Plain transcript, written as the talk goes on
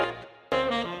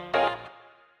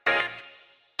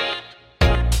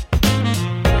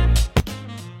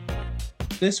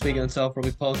This week on the Self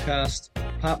Rugby podcast,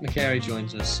 Pat McCary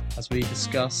joins us as we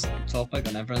discuss the topic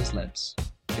on everyone's lips,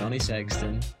 Johnny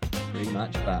Sexton,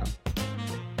 rematch ban.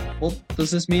 What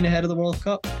does this mean ahead of the World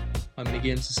Cup? How many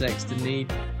games does Sexton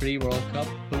need pre-World Cup,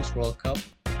 post-World Cup,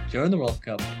 during the World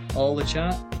Cup? All the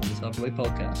chat on the Self Rugby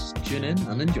podcast. Tune in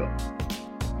and enjoy.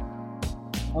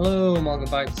 Hello and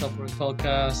welcome back to the Self Rugby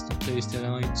podcast. I'm pleased to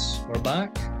announce we're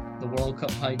back. The World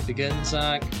Cup hype begins,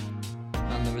 Zach.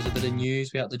 And there was a bit of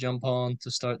news we had to jump on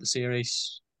to start the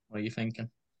series. What are you thinking?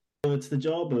 So it's the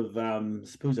job of, I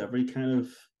suppose, every kind of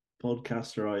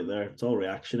podcaster out there. It's all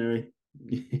reactionary.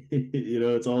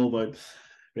 It's all about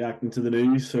reacting to the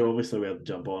news. So obviously we had to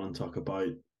jump on and talk about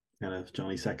kind of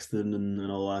Johnny Sexton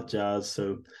and all that jazz.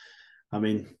 So, I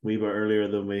mean, we were earlier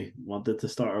than we wanted to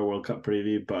start our World Cup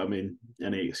preview, but I mean,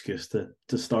 any excuse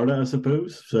to start it, I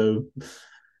suppose. So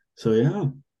yeah,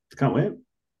 can't wait.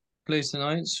 Pleased to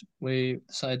announce we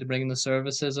decided to bring in the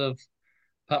services of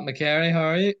Pat McCary. How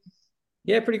are you?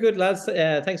 Yeah, pretty good, lads.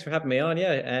 Thanks for having me on.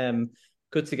 Yeah,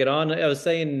 good to get on. I was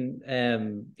saying,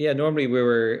 normally we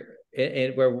were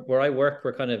where I work.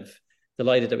 We're kind of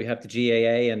delighted that we have the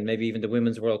GAA and maybe even the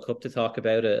Women's World Cup to talk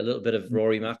about. A little bit of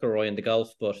Rory McIlroy in the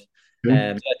golf, but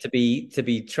to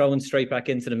be thrown straight back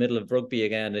into the middle of rugby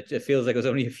again, it feels like it was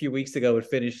only a few weeks ago it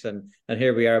finished, and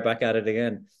here we are back at it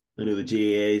again. I know the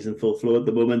GAA is in full flow at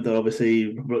the moment.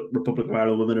 Obviously, Republic of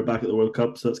Ireland women are back at the World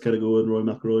Cup, so that's kind of going. Roy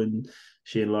McIlroy and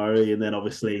Shane Lowry, and then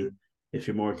obviously, if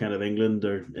you're more kind of England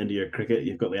or into your cricket,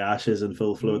 you've got the Ashes in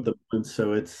full flow at the moment.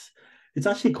 So it's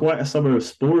actually quite a summer of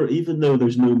sport, even though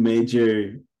there's no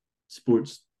major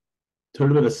sports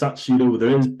tournament as such.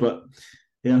 There is, but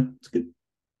yeah, it's good.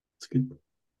 It's good.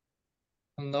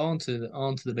 And on to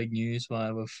the big news.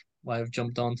 Why I've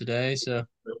jumped on today. So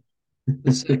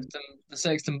the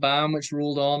Sexton ban, which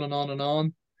rolled on and on and on.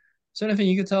 Is there anything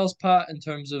you could tell us, Pat, in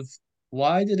terms of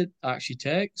why did it actually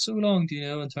take so long? Do you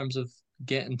know, in terms of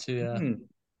getting to a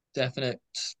definite,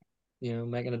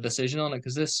 making a decision on it?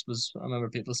 Because I remember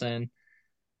people saying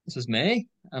this was May,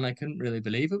 and I couldn't really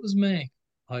believe it was May.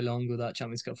 How long ago that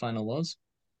Champions Cup final was?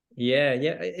 Yeah.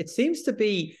 It seems to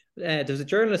be. There's a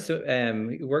journalist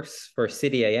who works for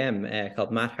City AM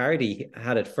called Matt Hardy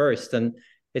had it first, and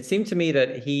it seemed to me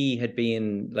that he had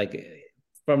been like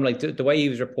from like the way he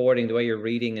was reporting, the way you're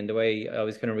reading, and the way I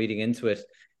was kind of reading into it,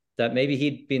 that maybe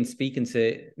he'd been speaking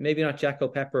to maybe not Jacko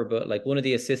Pepper, but like one of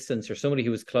the assistants or somebody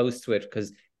who was close to it,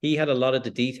 because he had a lot of the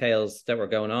details that were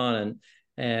going on.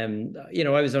 And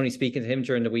I was only speaking to him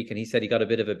during the week, and he said he got a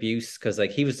bit of abuse because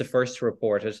like he was the first to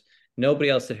report it. Nobody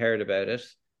else had heard about it.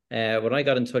 When I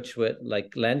got in touch with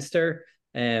like Leinster,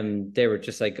 they were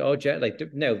just like, oh,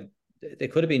 no, they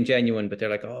could have been genuine, but they're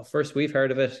like, oh, first we've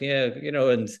heard of it, yeah,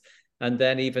 and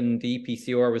then even the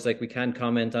EPCR was like, we can't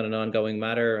comment on an ongoing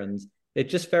matter, and it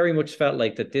just very much felt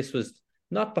like that this was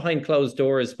not behind closed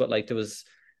doors, but like the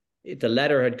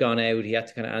letter had gone out, he had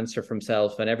to kind of answer for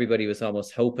himself, and everybody was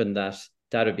almost hoping that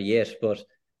that'd be it. But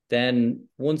then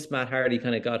once Matt Hardy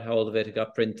kind of got hold of it, it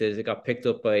got printed, it got picked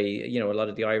up by, a lot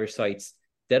of the Irish sites.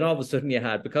 Then all of a sudden you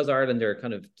had, because Ireland are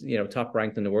kind of, top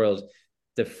ranked in the world,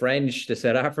 the French, the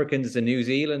South Africans, the New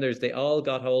Zealanders, they all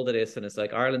got hold of this. And it's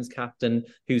like Ireland's captain,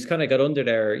 who's kind of got under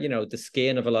there, the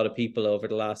skin of a lot of people over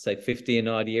the last like 15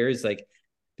 odd years. Like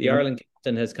the Ireland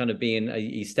captain has kind of been,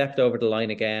 he stepped over the line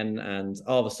again. And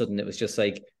all of a sudden it was just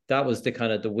like, that was the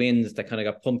kind of the winds that kind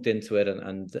of got pumped into it,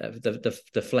 and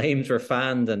the flames were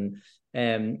fanned. And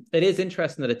it is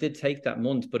interesting that it did take that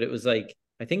month, but it was like,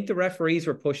 I think the referees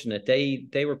were pushing it.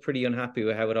 They were pretty unhappy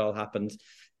with how it all happened.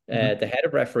 The head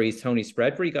of referees, Tony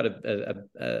Spreadbury, got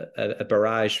a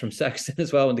barrage from Sexton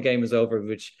as well when the game was over,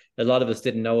 which a lot of us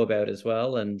didn't know about as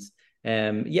well. And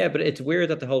but it's weird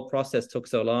that the whole process took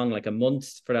so long, like a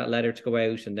month for that letter to go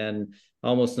out, and then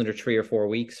almost another 3 or 4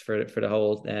 weeks for the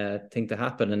whole thing to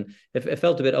happen. And it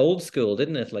felt a bit old school,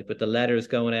 didn't it? Like with the letters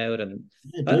going out. And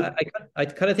I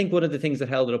kind of think one of the things that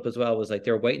held it up as well was like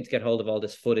they were waiting to get hold of all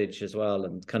this footage as well,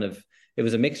 and kind of it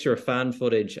was a mixture of fan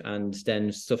footage and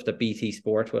then stuff that BT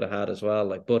Sport would have had as well.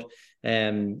 Like, but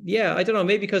I don't know,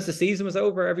 maybe because the season was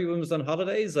over, everyone was on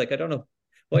holidays. Like, I don't know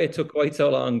why it took quite so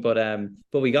long, but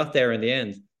we got there in the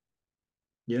end.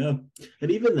 Yeah,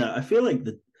 and even that, I feel like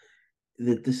the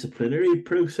disciplinary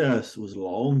process was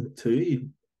long too.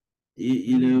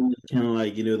 Kind of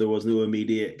like there was no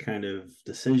immediate kind of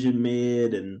decision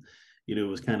made, and it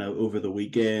was kind of over the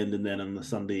weekend, and then on the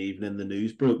Sunday evening the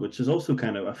news broke, which is also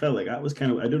kind of, I felt like that was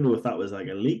kind of, I don't know if that was like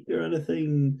a leak or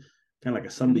anything, kind of like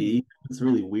a Sunday evening. It's a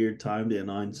really weird time to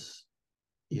announce,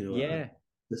 a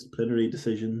disciplinary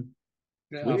decision.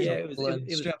 It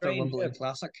was after Wimbledon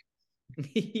Classic.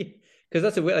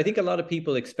 Because I think a lot of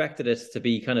people expected it to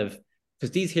be kind of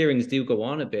because these hearings do go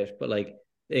on a bit, but like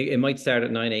it might start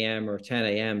at 9 a.m. or 10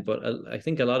 a.m. But I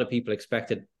think a lot of people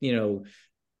expected,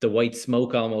 the white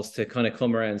smoke almost to kind of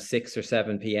come around 6 or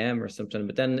 7 p.m. or something.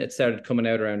 But then it started coming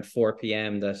out around 4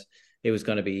 p.m. that it was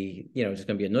going to be, just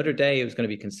going to be another day. It was going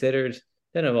to be considered.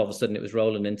 Then all of a sudden it was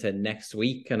rolling into next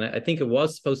week. And I think it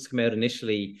was supposed to come out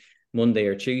initially Monday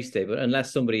or Tuesday, but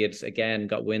unless somebody had again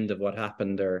got wind of what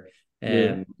happened or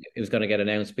it was going to get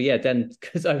announced. But yeah, then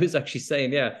because I was actually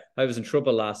saying, I was in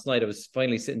trouble last night. I was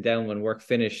finally sitting down when work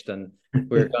finished and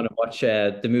we were going to watch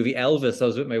the movie Elvis. I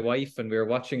was with my wife and we were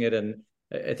watching it, and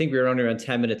I think we were only around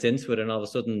 10 minutes into it, and all of a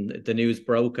sudden the news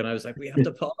broke, and I was like, we have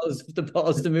to pause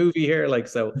the movie here. Like,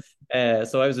 so I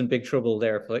was in big trouble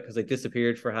there because I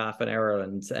disappeared for half an hour.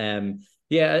 And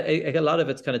a lot of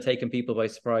it's kind of taken people by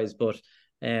surprise, but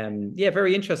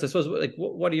very interesting. I suppose, like,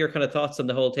 what are your kind of thoughts on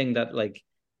the whole thing that, like,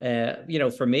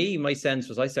 for me, my sense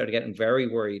was I started getting very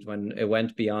worried when it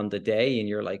went beyond the day, and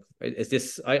you're like, is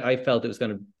this, I felt it was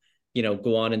going to,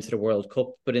 go on into the World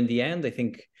Cup. But in the end, I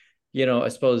think, I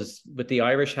suppose with the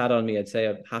Irish hat on me, I'd say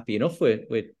I'm happy enough with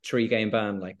 3-game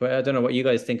ban. Like, but I don't know what you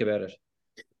guys think about it.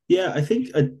 Yeah, I think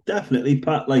definitely,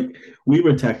 Pat. Like, we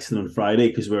were texting on Friday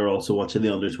because we were also watching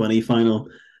the under-20 final,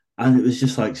 and it was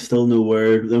just like still no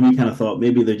word. Then we kind of thought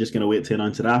maybe they're just going to wait to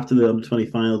announce it after the under-20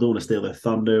 final. Don't want to steal their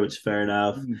thunder, which is fair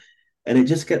enough. And it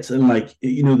just gets in, like,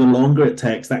 the longer it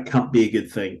takes, that can't be a good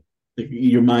thing. Like,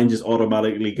 your mind just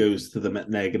automatically goes to the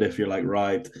negative. You're like,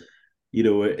 right,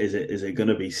 is it going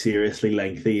to be seriously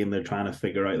lengthy? And they're trying to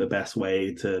figure out the best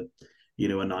way to,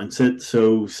 announce it.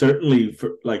 So certainly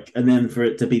and then for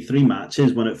it to be 3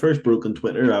 matches, when it first broke on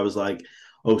Twitter, I was like,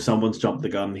 oh, someone's jumped the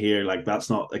gun here. Like,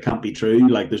 it can't be true.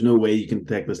 Like, there's no way you can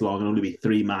take this long and only be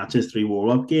 3 matches, 3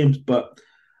 warm-up games. But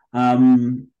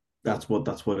that's what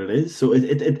it is. So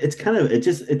it's kind of,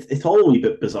 it's all a wee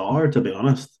bit bizarre, to be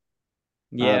honest.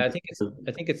 Yeah, I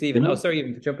think it's even. Oh, sorry,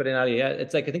 even jumping in, Ali. Yeah,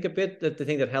 it's like I think a bit that the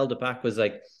thing that held it back was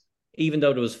like, even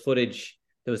though there was footage,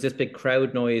 there was this big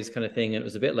crowd noise kind of thing, and it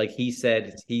was a bit like he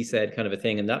said kind of a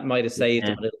thing, and that might have saved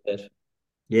him a little bit.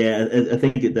 Yeah, I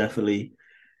think it definitely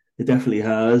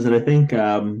has, and I think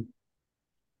I mean,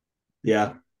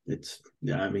 it's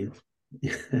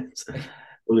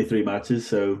only 3 matches,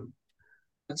 so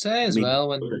I'd say as well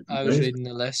when I was reading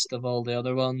the list of all the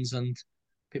other ones and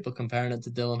people comparing it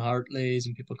to Dylan Hartley's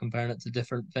and people comparing it to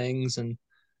different things, and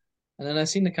then I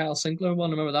seen the Kyle Sinclair one.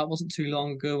 I remember that wasn't too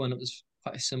long ago, and it was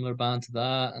quite a similar ban to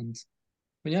that. And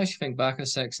when you actually think back on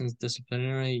Sexton's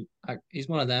disciplinary, he's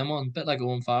one of them one, a bit like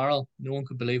Owen Farrell. No one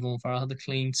could believe Owen Farrell had a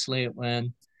clean slate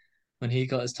when he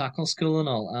got his tackle school and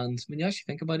all. And when you actually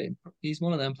think about it, he's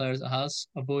one of them players that has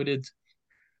avoided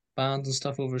bans and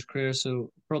stuff over his career.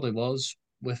 So probably was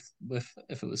with if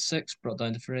it was 6 brought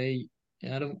down to 3.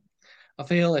 Yeah, I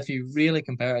feel if you really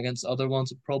compare it against other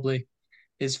ones, it probably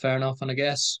is fair enough. And I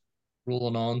guess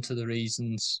rolling on to the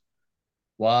reasons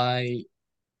why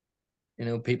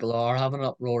people are having an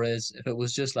uproar is if it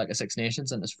was just like a Six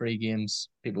Nations and it's free games,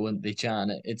 people wouldn't be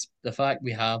chatting it. It's the fact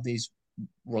we have these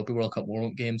Rugby World Cup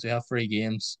warm-up games, we have free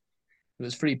games. If it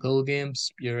was free pool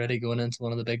games, you're already going into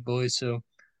one of the big boys. So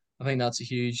I think that's a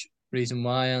huge reason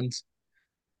why. And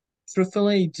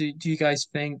truthfully, do you guys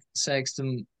think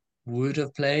Sexton would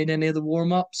have played any of the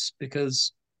warm-ups?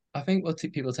 Because I think what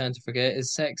people tend to forget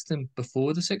is Sexton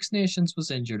before the Six Nations was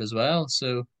injured as well.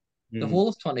 So the whole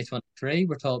of 2023,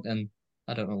 we're talking,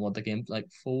 I don't know what the game, like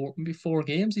maybe 4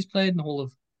 games he's played in the whole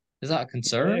of. Is that a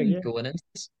concern going into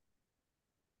this?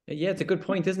 Yeah, it's a good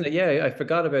point, isn't it? Yeah, I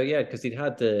forgot about because he'd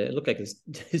had it looked like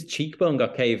his cheekbone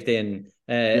got caved in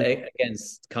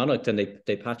against Connacht, and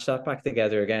they patched that back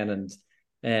together again. And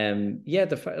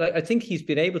I think he's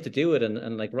been able to do it,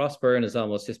 and like Ross Byrne has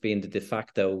almost just been the de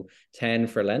facto 10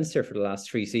 for Leinster for the last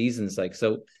 3 seasons. Like,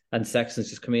 so, and Sexton's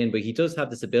just come in, but he does have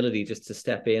this ability just to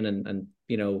step in and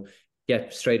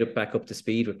get straight up back up to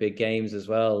speed with big games as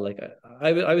well. Like,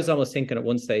 I was almost thinking at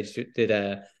one stage,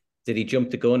 did he jump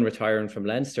the gun retiring from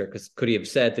Leinster? Because could he have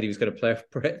said that he was going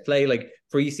to play like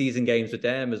preseason games with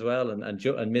them as well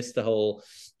and miss the whole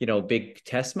big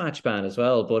test match ban as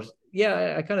well? But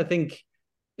yeah, I kind of think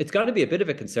it's got to be a bit of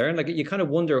a concern. Like, you kind of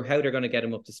wonder how they're going to get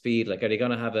him up to speed. Like, are they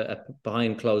going to have a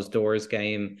behind closed doors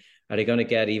game? Are they going to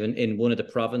get even in one of the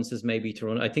provinces maybe to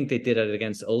run? I think they did it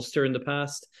against Ulster in the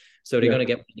past. So they're going to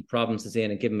get the provinces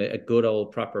in and give him a good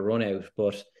old proper run out.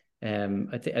 But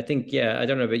I think I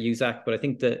don't know about you, Zach, but I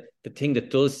think the thing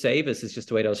that does save us is just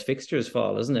the way those fixtures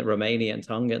fall, isn't it? Romania and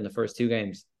Tonga in the first 2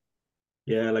 games.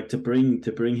 Yeah, like to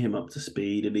bring him up to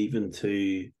speed and even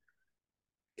to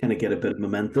kind of get a bit of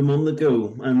momentum on the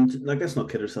go. And like, let's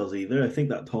not kid ourselves either. I think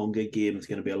that Tonga game is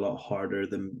going to be a lot harder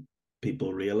than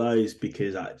people realize,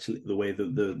 because actually the way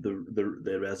that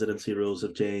the residency rules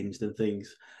have changed and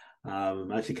things,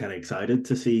 I'm actually kind of excited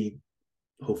to see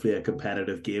hopefully a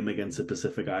competitive game against the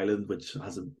Pacific Island, which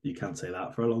hasn't, you can't say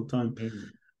that for a long time.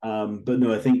 But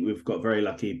no, I think we've got very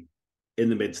lucky in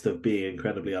the midst of being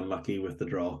incredibly unlucky with the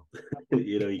draw.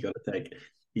 You know, you just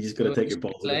got to So take your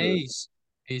positive. plays.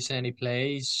 He's saying he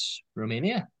plays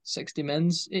Romania, 60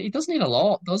 mins. He doesn't need a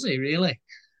lot, does he, really,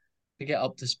 to get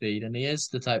up to speed? And he is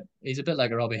the type, he's a bit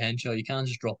like a Robbie Henshaw. You can't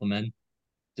just drop him in,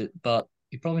 but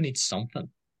he probably needs something.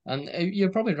 And you're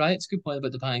probably right. It's a good point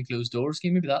about the behind closed doors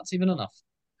game. Maybe that's even enough.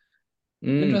 I'm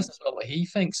Mm. interested as well what he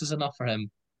thinks is enough for him.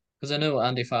 Because I know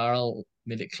Andy Farrell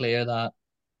made it clear that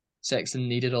Sexton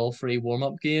needed all three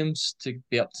warm-up games to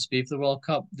be up to speed for the World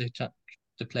Cup. They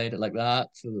played it like that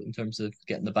in terms of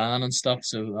getting the ban and stuff.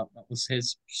 So that was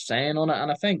his saying on it.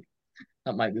 And I think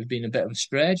that might have been a bit of a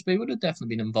stretch, but he would have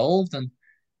definitely been involved, and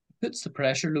puts the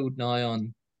pressure load now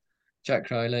on Jack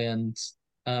Crowley and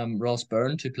Ross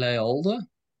Byrne to play all the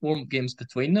warm-up games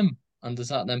between them. And does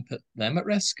that then put them at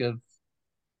risk of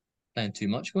playing too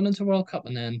much going into World Cup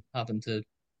and then having to,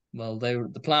 well,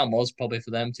 the plan was probably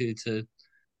for them to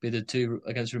be the two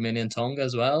against Romania and Tonga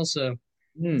as well. So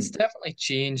it's definitely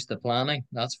changed the planning,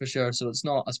 that's for sure. So it's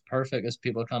not as perfect as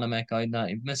people are trying to make out that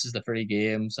he misses the three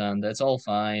games and it's all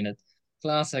fine. It's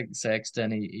classic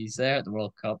Sexton. He's there at the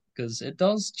World Cup because it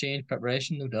does change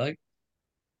preparation, no doubt.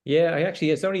 Yeah, I actually,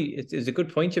 it's a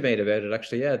good point you made about it,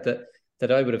 actually. Yeah,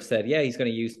 that I would have said, yeah, he's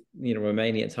going to use,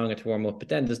 Romania and Tonga to warm up, but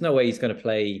then there's no way he's going to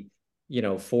play,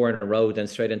 four in a row, then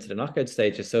straight into the knockout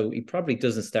stages. So he probably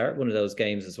doesn't start one of those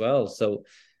games as well. So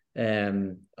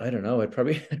I don't know. I'd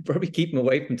probably keep him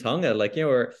away from Tonga,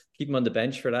 or keep him on the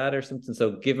bench for that or something.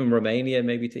 So give him Romania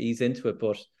maybe to ease into it.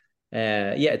 But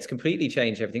yeah, it's completely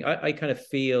changed everything. I kind of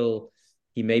feel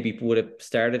he maybe would have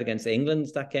started against England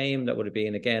that game. That would have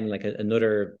been again like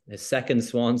his second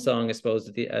swan song, I suppose,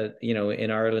 in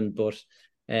Ireland. But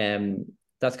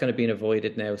that's kind of been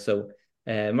avoided now. So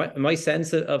my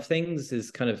sense of things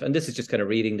is kind of, and this is just kind of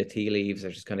reading the tea leaves or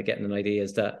just kind of getting an idea,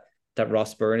 is that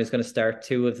Ross Byrne is going to start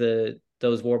two of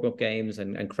those warm-up games,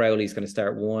 and Crowley's going to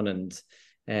start one.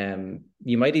 And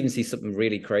you might even see something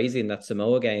really crazy in that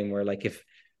Samoa game where, like, if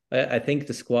I think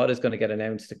the squad is going to get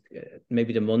announced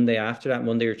maybe the Monday after that,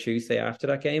 Monday or Tuesday after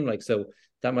that game. Like, so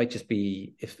that might just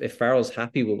be, if Farrell's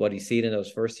happy with what he's seen in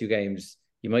those first two games,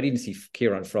 you might even see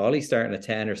Kieran Frawley starting at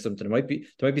 10 or something. There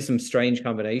might be some strange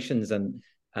combinations, and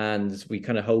we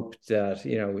kind of hope that,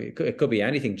 it could be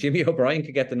anything. Jimmy O'Brien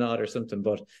could get the nod or something.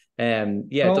 But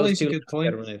yeah, Frawley's those two, a good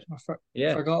point.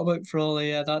 Yeah, Forgot about Frawley.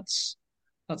 Yeah, that's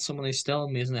someone who's still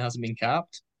amazingly hasn't been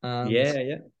capped. And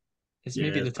yeah. it's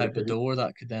maybe Yeah, the type of door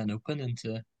that could then open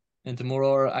into more.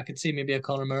 Or I could see maybe a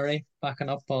Conor Murray backing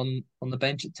up on the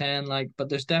bench at 10. Like,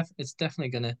 but it's definitely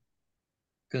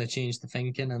gonna change the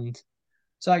thinking. And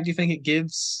so, do you think it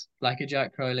gives like a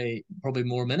Jack Crowley probably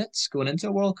more minutes going into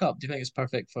a World Cup? Do you think it's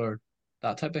perfect for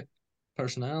that type of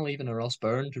personnel, even a Ross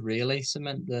Byrne, to really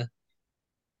cement the?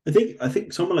 I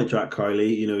think someone like Jack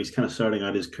Crowley, he's kind of starting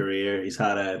out his career. He's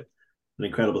had an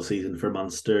incredible season for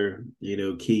Munster.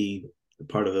 Key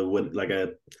part of like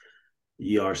a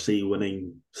ERC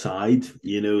winning side. So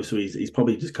he's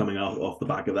probably just coming off the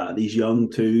back of that. And he's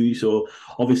young too, so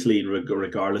obviously,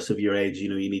 regardless of your age,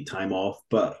 you need time off.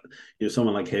 But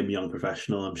someone like him, young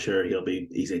professional, I'm sure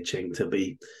he's itching to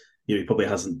be. He probably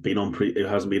hasn't been on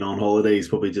holiday. He's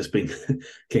probably just been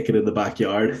kicking in the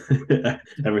backyard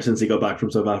ever since he got back from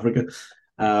South Africa.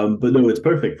 But no, it's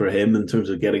perfect for him in terms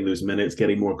of getting those minutes,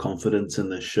 getting more confidence in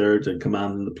the shirt and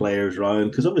commanding the players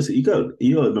around. Because obviously you got to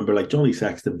remember, like, Johnny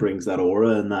Sexton brings that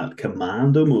aura and that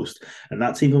command almost, and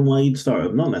that's even why he'd start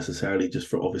him, not necessarily just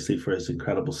for his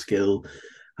incredible skill.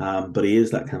 But he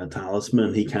is that kind of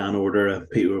talisman. He can order a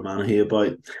Peter O'Mahony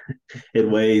about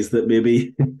in ways that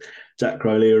maybe Jack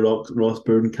Crowley or Ross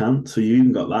Byrne can't. So you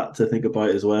even got that to think about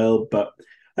as well. But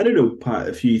I don't know, Pat,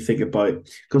 if you think about,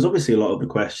 because obviously a lot of the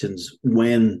questions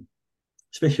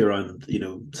especially around,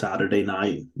 Saturday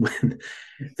night when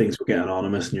things were getting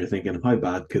anonymous and you're thinking, how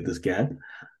bad could this get?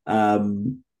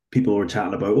 People were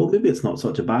chatting about, well, maybe it's not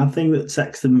such a bad thing that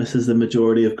Sexton misses the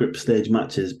majority of group stage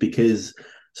matches, because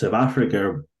South Africa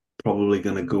are probably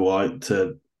going to go out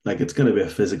to, like, it's going to be a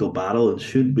physical battle. And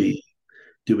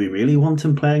do we really want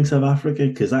him playing South Africa?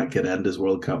 Because that could end his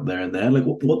World Cup there and there. Like,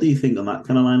 what do you think on that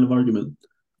kind of line of argument?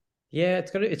 Yeah,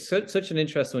 it's such an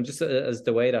interesting one. Just as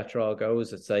the way that draw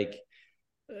goes, it's like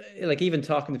even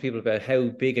talking to people about how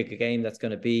big a game that's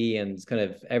going to be, and it's kind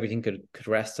of everything could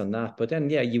rest on that. But then,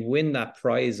 yeah, you win that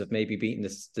prize of maybe beating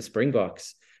the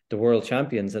Springboks, the world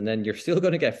champions, and then you're still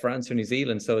going to get France or New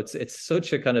Zealand. So it's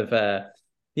such a kind of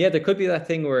Yeah, there could be that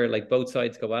thing where like both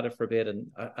sides go at it for a bit, and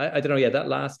I don't know. Yeah, that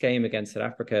last game against South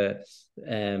Africa,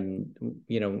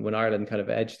 when Ireland kind of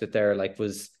edged it there, like it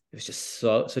was just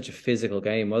such a physical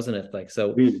game, wasn't it? Like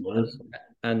so, Really was.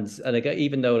 and like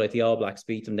even though like the All Blacks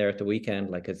beat them there at the weekend,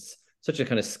 like it's such a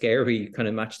kind of scary kind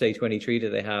of match day 23 that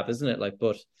they have, isn't it? Like,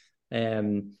 but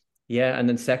yeah, and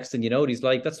then Sexton, he's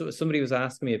like that's what somebody was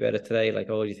asking me about it today. Like,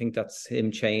 oh, do you think that's him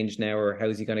changed now, or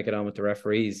how's he going to get on with the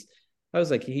referees? I was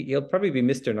like, he'll probably be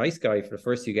Mr. Nice Guy for the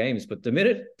first few games, but the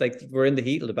minute like we're in the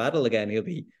heat of the battle again, he'll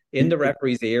be in the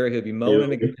referee's ear, he'll be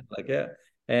moaning again, like yeah.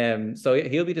 So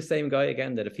he'll be the same guy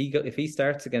again. That if he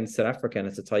starts against South Africa and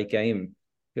it's a tight game,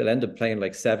 he'll end up playing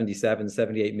like 77,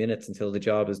 78 minutes until the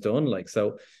job is done. Like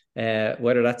so,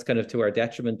 whether that's kind of to our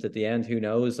detriment at the end, who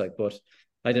knows? Like, but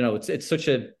I don't know. It's such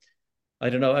a I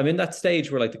don't know. I'm in that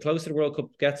stage where like the closer the World Cup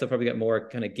gets, I'll probably get more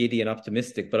kind of giddy and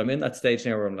optimistic. But I'm in that stage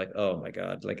now where I'm like, oh my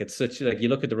God, like it's such like you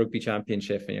look at the rugby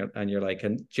championship and you're like,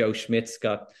 and Joe Schmidt's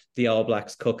got the All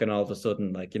Blacks cooking all of a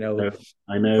sudden, like I know.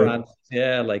 France,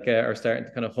 yeah, like are starting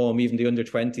to kind of home even the under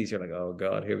 20s. You're like, oh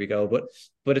God, here we go.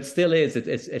 But it still is.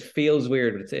 It feels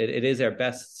weird, but it is our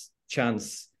best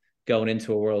chance going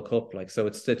into a World Cup. Like, so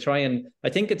it's to try and I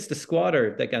think it's the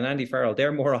squatter, like and Andy Farrell,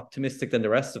 they're more optimistic than the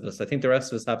rest of us. I think the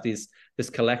rest of us have this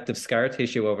collective scar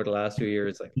tissue over the last few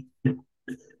years. Like,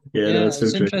 Yeah, that's so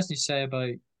it's true. interesting to say about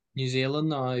New Zealand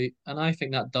now, and I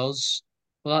think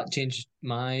that changed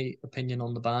my opinion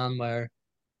on the ban. Where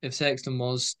if Sexton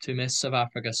was to miss South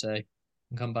Africa, say,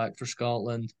 and come back for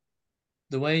Scotland,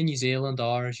 the way New Zealand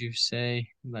are, as you say,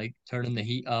 like turning the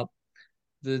heat up,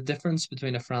 the difference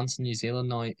between a France and New Zealand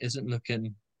now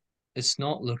it's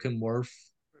not looking worth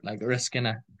like risking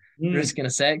a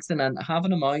Sexton and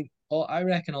having him out. Oh, I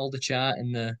reckon all the chat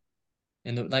in the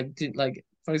like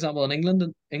for example an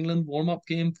England warm up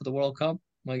game for the World Cup,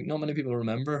 like not many people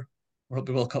remember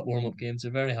Rugby World Cup warm up games.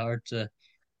 They're very hard to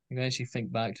actually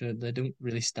think back to it. They don't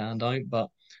really stand out. But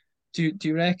do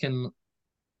you reckon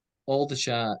all the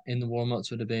chat in the warm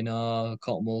ups would have been, oh,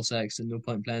 Cotton Wool Sexton, no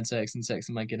point playing Sexton,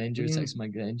 Sexton might get injured, Sexton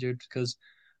might get injured? Because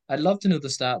I'd love to know the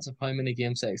stats of how many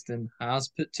games Sexton has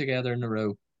put together in a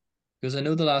row. Because I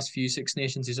know the last few Six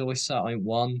Nations he's always sat out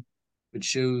one, which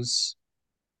shows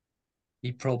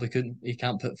he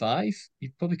can't put five. He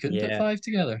probably couldn't put yeah, five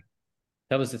together.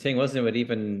 that was the thing, wasn't it? With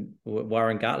even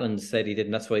Warren Gatland said he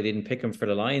didn't. That's why he didn't pick him for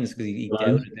the Lions because he Right.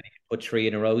 doubted that he could put three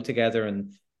in a row together.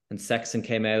 And Sexton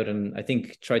came out and I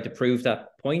think tried to prove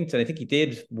that point. And I think he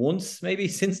did once, maybe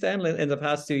since then in the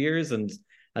past 2 years. And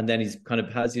then he's kind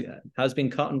of has been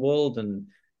cotton wooled and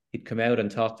he'd come out and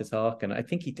talk the talk. And I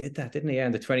think he did that, didn't he? Yeah,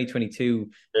 in the 2022,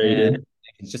 Yeah, you did.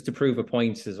 just to prove a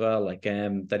point as well, like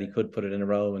that he could put it in a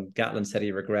row. And Gatland said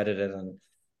he regretted it.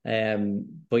 And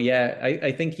but yeah,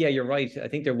 I think yeah, you're right. I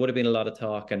think there would have been a lot of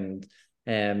talk, and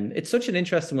it's such an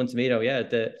interesting one to me though. Yeah,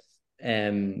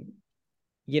 um,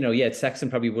 yeah, Sexton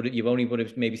probably you only would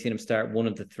have maybe seen him start one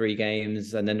of the three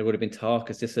games, and then there would have been talk.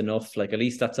 Is this enough? Like at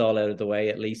least that's all out of the way,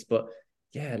 at least. But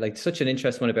yeah, like such an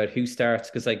interesting one about who starts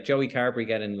because like Joey Carberry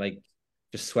getting like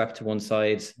just swept to one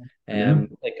side. Yeah.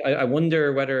 Like I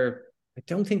wonder whether I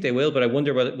don't think they will, but I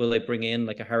wonder whether will they bring in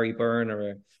like a Harry Byrne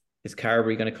or is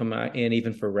Carberry going to come in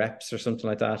even for reps or something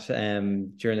like that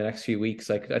during the next few weeks?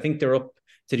 Like I think they're up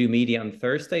to do media on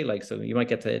Thursday, like so you might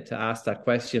get to ask that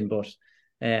question. But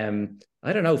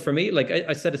I don't know. For me, like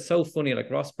I said, it's so funny. Like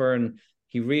Ross Byrne,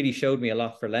 he really showed me a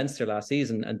lot for Leinster last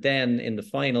season, and then in the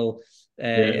final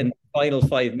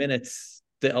 5 minutes.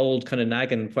 The old kind of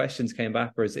nagging questions came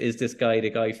back. Whereas, is this guy the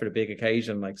guy for the big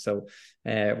occasion? Like so,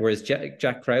 whereas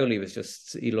Jack Crowley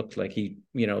he looked like he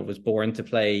was born to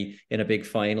play in a big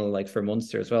final like for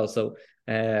Munster as well. So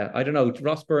I don't know.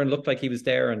 Ross Byrne looked like he was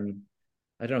there, and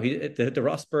I don't know. The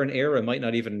Ross Byrne era might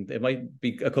not even. It might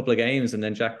be a couple of games, and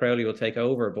then Jack Crowley will take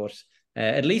over. But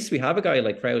at least we have a guy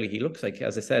like Crowley. He looks like,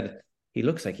 as I said, he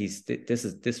looks like this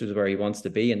is where he wants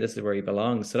to be, and this is where he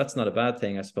belongs. So that's not a bad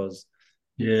thing, I suppose.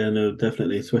 Yeah, no,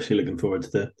 definitely. Especially looking forward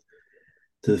to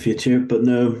the future. But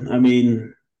no, I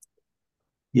mean,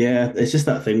 yeah, it's just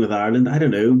that thing with Ireland. I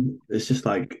don't know. It's just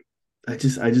like I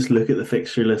just look at the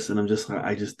fixture list and I'm just like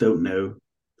I just don't know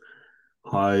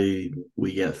how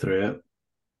we get through it.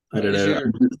 I don't Is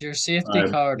know. your safety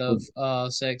Um, card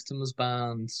of Sexton was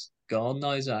banned gone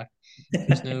now, Zach?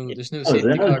 There's no I was safety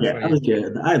there. I was card good. for I you. was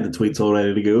good. I had the tweets all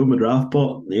ready to go in my draft,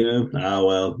 but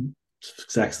well,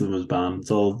 Sexton was banned.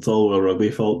 It's all World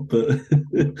Rugby fault, but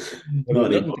Well, not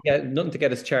we've anymore. nothing to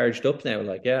get us charged up now.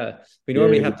 Like, yeah, we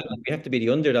normally Yeah, have to be the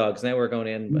underdogs. Now we're going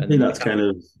in, I think and we that's kind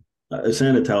of. I was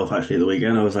saying to Telf actually the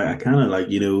weekend. I was like, I kind of like,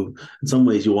 in some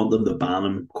ways you want them to ban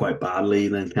him quite badly,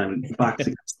 and then kind of backs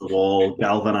against the wall,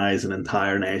 galvanize an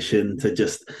entire nation to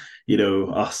just,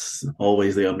 us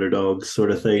always the underdogs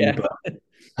sort of thing, Yeah. but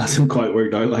hasn't quite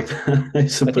worked out like that, I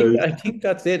suppose. I think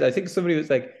that's it. I think somebody was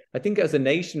like, I think as a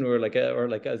nation we were like, or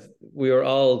like as we were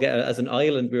all getting as an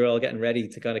island, we were all getting ready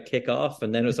to kind of kick off,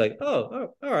 and then it was like,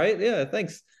 all right, yeah,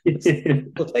 thanks.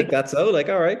 We'll take that. So like,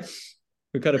 all right,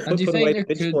 we kind of And put away the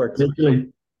pitchforks. Literally.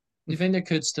 do you think there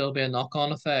could still be a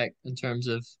knock-on effect in terms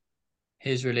of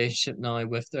his relationship now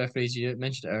with the referees? You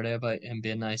mentioned earlier about him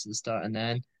being nice at the start, and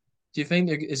then do you think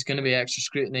there is going to be extra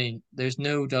scrutiny? There's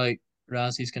no doubt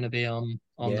Razi's going to be on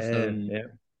the Yeah, phone, yeah.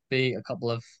 be a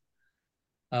couple of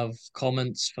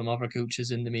comments from other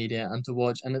coaches in the media, and to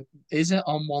watch. And is it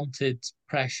unwanted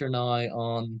pressure now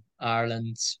on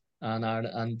Ireland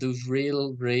and those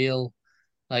real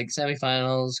like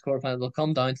semi-finals, quarterfinals? They'll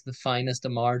come down to the finest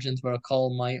of margins where a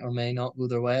call might or may not go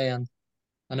their way. And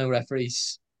I know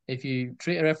referees, if you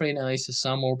treat a referee nice, as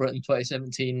Sam Albright in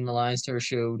 2017 in the Lions Tour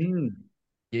showed, Hmm.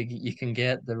 you can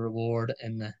get the reward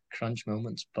in the crunch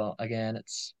moments. But again,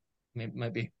 it's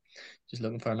might be just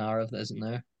looking for an hour that isn't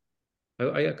there.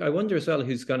 I wonder as well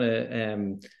who's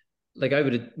gonna like I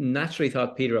would have naturally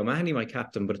thought Peter O'Mahony my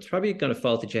captain, but it's probably going to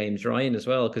fall to James Ryan as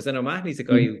well because then O'Mahony's a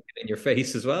guy who get in your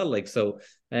face as well. Like so,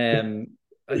 I'd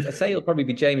say it'll probably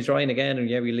be James Ryan again, and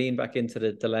yeah, we lean back into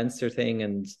the Leinster thing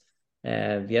and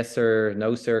yes sir,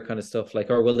 no sir kind of stuff. Like,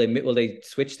 or will they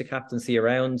switch the captaincy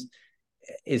around?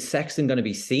 Is Sexton going to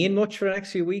be seeing much for the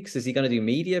next few weeks? Is he going to do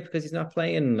media because he's not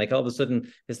playing? Like all of a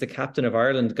sudden, is the captain of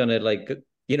Ireland going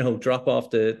to drop off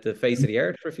the face of the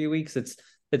earth for a few weeks? It's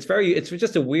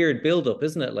just a weird build up,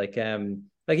 isn't it? Like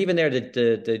even there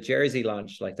the jersey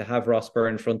launch, like to have Ross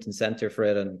Byrne front and center for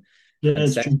it, Yeah, and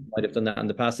it's true. Sexton might have done that in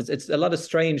the past. It's a lot of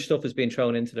strange stuff is being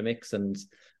thrown into the mix, and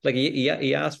like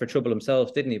he asked for trouble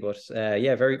himself, didn't he? But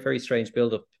yeah, very very strange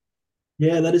build up.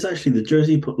 Yeah, that is actually the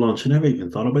jersey put launch. I never even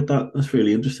thought about that. That's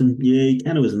really interesting. Yeah, he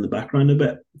kind of was in the background a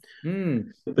bit, Hmm.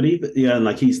 but yeah, and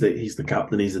like he's the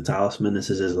captain, he's the talisman.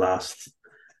 This is his last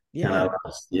kind of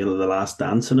Yeah. the last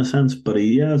dance in a sense. But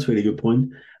yeah, that's a really good point.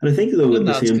 And I think though at And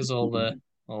the that's same because all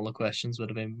the questions would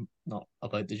have been not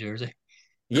about the jersey.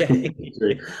 Yeah.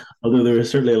 although there are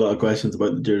certainly a lot of questions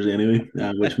about the jersey anyway,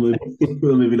 which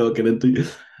we'll maybe not get into.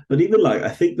 But even like I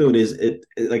think though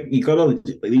like you got all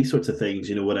like, these sorts of things,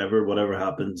 whatever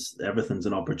happens, everything's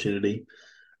an opportunity.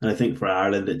 And I think for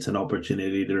Ireland, it's an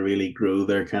opportunity to really grow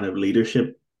their kind of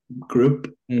leadership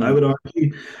group. I would Hmm.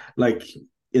 argue, like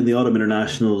in the autumn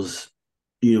internationals,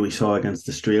 we saw against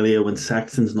Australia when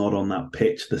Sexton's not on that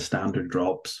pitch, the standard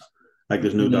drops. Like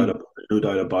there's Hmm. no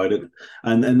doubt about it.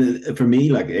 And for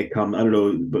me, like it comes, I don't know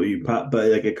about you, Pat,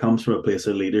 but like it comes from a place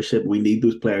of leadership. We need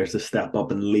those players to step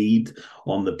up and lead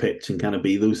on the pitch and kind of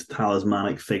be those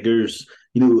talismanic figures.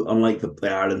 Unlike the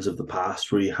Irelands of the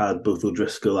past, where you had both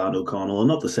O'Driscoll and O'Connell. And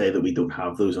not to say that we don't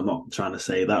have those. I'm not trying to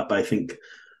say that, but I think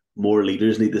more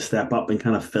leaders need to step up and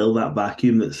kind of fill that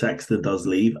vacuum that Sexton does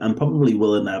leave and probably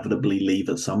will inevitably leave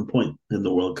at some point in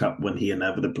the World Cup when he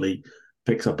inevitably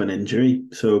picks up an injury.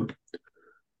 So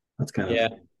that's kind of, Yeah.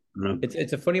 I don't know.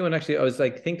 It's a funny one actually. I was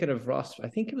like thinking of Ross. I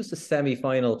think it was the semi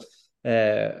final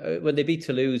when they beat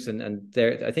Toulouse and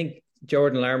there. I think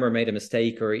Jordan Larmour made a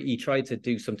mistake or he tried to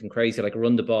do something crazy like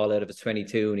run the ball out of his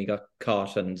 22 and he got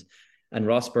caught and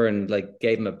Ross Byrne like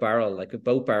gave him a barrel like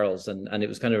both barrels and it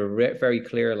was kind of very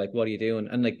clear like what are you doing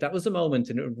and like that was a moment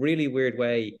in a really weird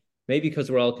way. Maybe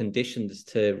because we're all conditioned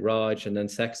to Raj and then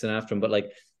Sexton after him, but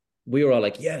like we were all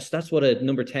like, yes, that's what a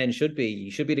number 10 should be. He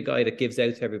should be the guy that gives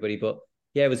out to everybody. But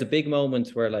yeah, it was a big moment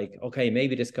where like, okay,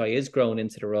 maybe this guy is grown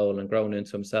into the role and grown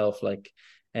into himself.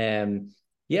 Um,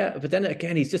 yeah, but then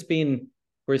again, he's just been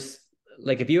whereas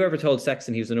like if you ever told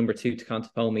Sexton he was a number 2 to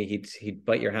Contepomi, he'd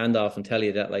bite your hand off and tell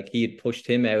you that like he had pushed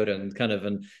him out and kind of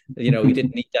and he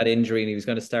didn't need that injury and he was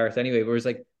going to start anyway. Whereas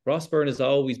like Ross Byrne has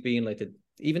always been like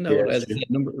even though Yeah, as it's I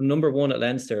true. said, number 1 at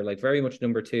Leinster, like very much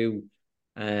number 2.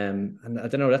 And I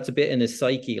don't know, that's a bit in his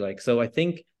psyche. Like, so I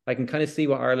think I can kind of see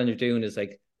what Ireland are doing is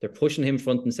like they're pushing him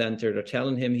front and center. They're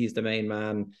telling him he's the main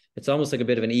man. It's almost like a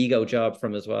bit of an ego job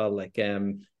from as well. Like,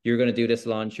 you're going to do this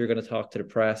launch. You're going to talk to the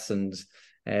press, and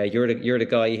you're the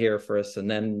guy here for us.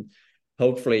 And then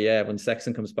hopefully, yeah, when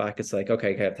Sexton comes back, it's like,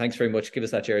 okay, thanks very much. Give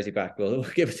us that jersey back. We'll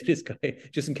give it to this guy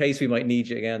just in case we might need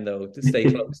you again, though. To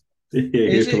stay close. Yeah,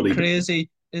 Is here's it Tony. crazy?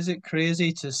 Is it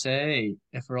crazy to say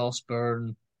if Ross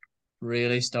Byrne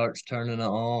really starts turning it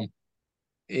on?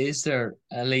 Is there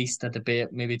at least a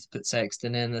debate maybe to put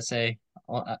Sexton in, let's say,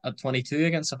 at 22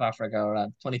 against South Africa or at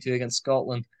 22 against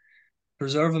Scotland,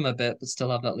 preserve him a bit, but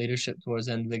still have that leadership towards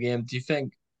the end of the game? Do you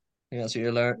think, I think that's what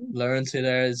you're learning to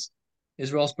there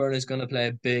is Ross Byrne is going to play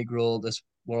a big role this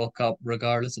World Cup,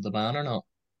 regardless of the ban or not?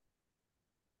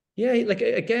 Yeah, like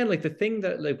again, like the thing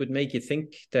that like would make you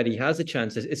think that he has a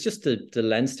chance is it's just the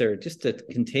Leinster, just the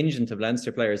contingent of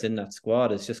Leinster players in that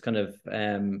squad is just kind of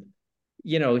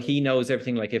he knows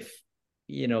everything. Like if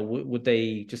would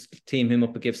they just team him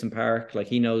up with Gibson Park? Like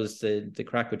he knows the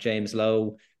crack with James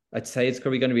Lowe. I'd say it's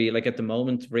probably going to be like at the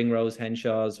moment Ringrose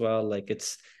Henshaw as well. Like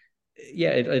it's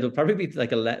it'll probably be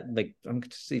like like I'm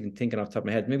just even thinking off the top of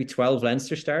my head, maybe 12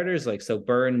 Leinster starters. Like so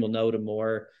Byrne will know them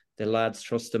more. The lads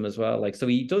trust him as well. Like so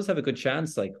he does have a good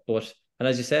chance. Like and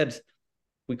as you said,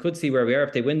 we could see where we are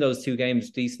if they win those 2 games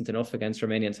decent enough against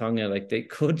Romania and Tonga. Like they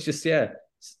could just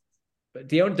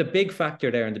the big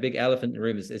factor there and the big elephant in the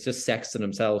room is just Sexton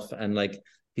himself, and like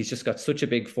he's just got such a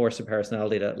big force of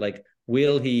personality that like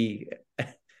will he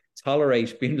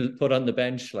tolerate being put on the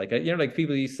bench? Like like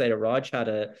people used to say that Rog had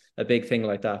a big thing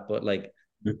like that, but like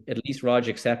at least Rog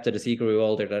accepted as he grew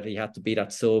older that he had to be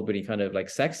that sub, and he kind of like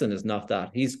Sexton is not that.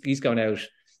 He's gone out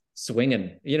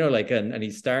swinging, like and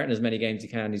he's starting as many games as he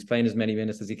can. He's playing as many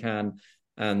minutes as he can,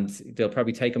 and they'll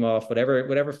probably take him off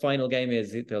whatever final game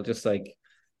is. They'll just like.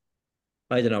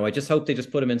 I don't know. I just hope they just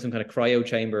put him in some kind of cryo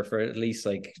chamber for at least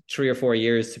like 3 or 4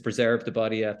 years to preserve the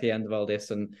body at the end of all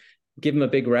this and give him a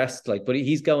big rest. Like, but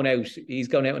he's going out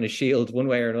on a shield one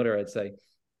way or another, I'd say.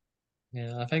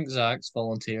 Yeah, I think Zach's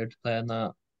volunteered to play in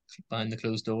that behind the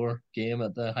closed door game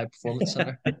at the High Performance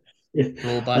Center.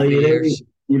 Roll back the years.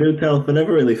 You don't tell if I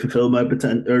never really fulfilled my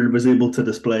potential or was able to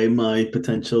display my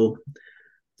potential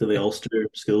to the Ulster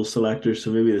school selectors. So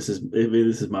maybe this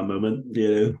is my moment,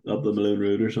 up the Malone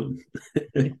Road or something.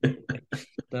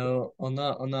 So on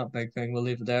that big thing, we'll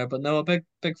leave it there. But no, a big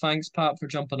thanks, Pat, for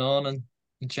jumping on and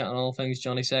chatting all things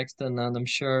Johnny Sexton. And I'm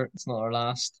sure it's not our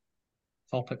last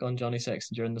topic on Johnny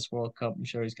Sexton during this World Cup. I'm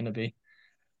sure he's going to be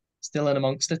still in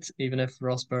amongst it, even if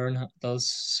Ross Byrne does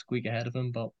squeak ahead of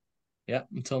him. But yeah,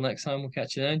 until next time, we'll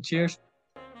catch you then. Cheers.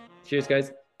 Cheers,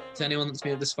 guys. To anyone that's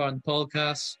made it this far in the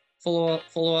podcast, follow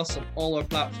us on all our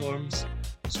platforms.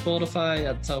 Spotify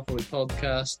at the Telf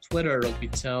Podcast, Twitter Rugby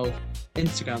Telf,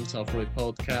 Instagram Telf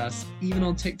Podcast, even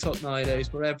on TikTok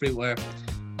nowadays. We're everywhere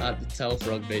at the Telf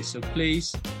Rugby. So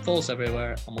please follow us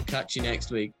everywhere, and we'll catch you next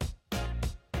week.